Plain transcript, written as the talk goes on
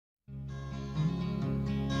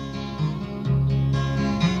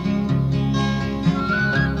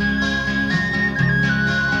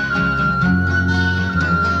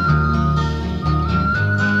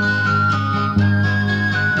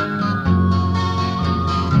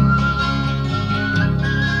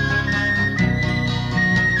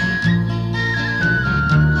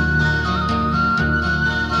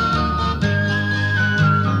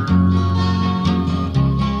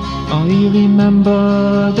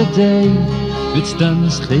remember the day, it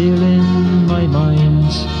stands clear in my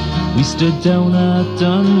mind. We stood down at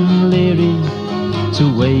Dunleary to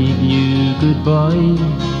wave you goodbye.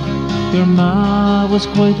 Your ma was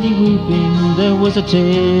quietly weeping, there was a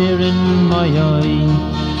tear in my eye,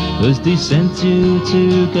 as they sent you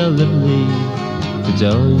to Gallipoli to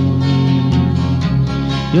die.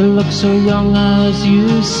 You looked so young as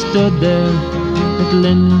you stood there, a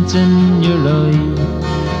glint in your eye,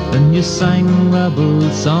 and you sang rebel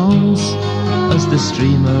songs as the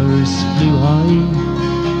streamers flew high.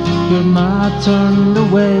 Your ma turned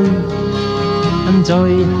away, and I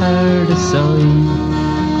heard a sigh,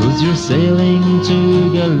 'cause you're sailing to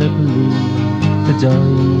Gallipoli to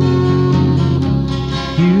die.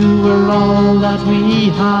 You were all that we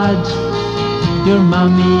had, your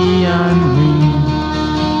mammy and me.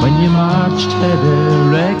 When you marched head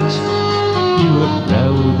erect, you were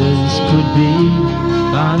proud as could be.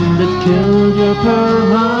 And it killed your poor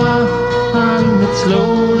ma, and it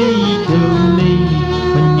slowly killed me.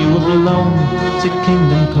 When you were alone to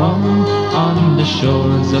Kingdom Come on the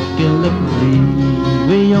shores of Gallipoli.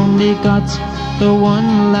 We only got the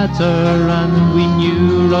one letter and we knew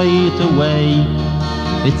right away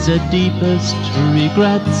it's the deepest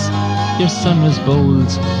regrets. Your son was bold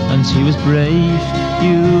and he was brave.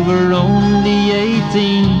 You were only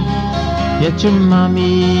 18, yet your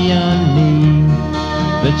mommy and me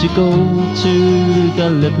let you go to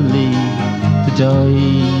Gallipoli to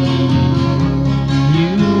die.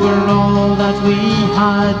 You were all that we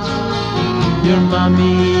had, your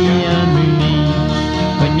mommy and me.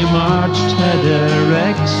 When you marched head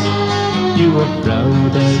erect, you were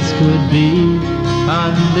proud as could be.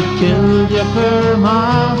 And it killed your poor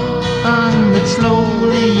ma, and it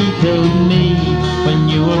slowly killed me. When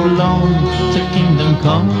you were alone to Kingdom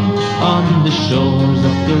Come on the shores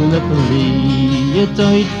of Gallipoli. You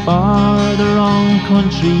died for the wrong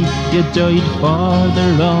country, you died for the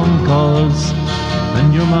wrong cause.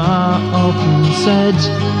 And your ma often said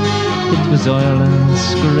it was Ireland's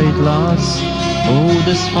great loss. Oh,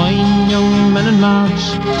 this fine young men in march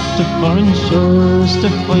to foreign shores to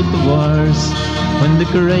fight the wars, when the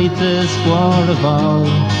greatest war of all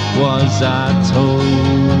was at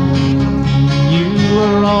home. You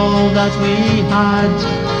were all that we had,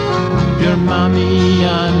 your mammy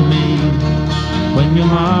and me. When you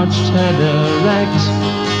marched head erect,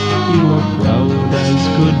 you were proud as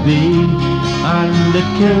could be. And it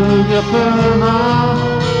killed your poor ma,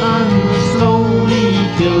 and slowly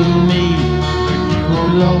killed me.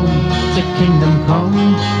 Alone to Kingdom Come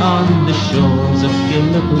on the shores of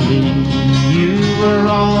Gallipoli. You were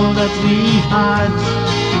all that we had,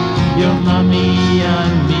 your mommy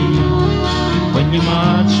and me. When you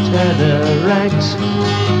marched head erect,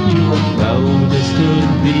 you were proud as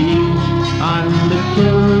could be. And it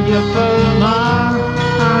killed your poor ma,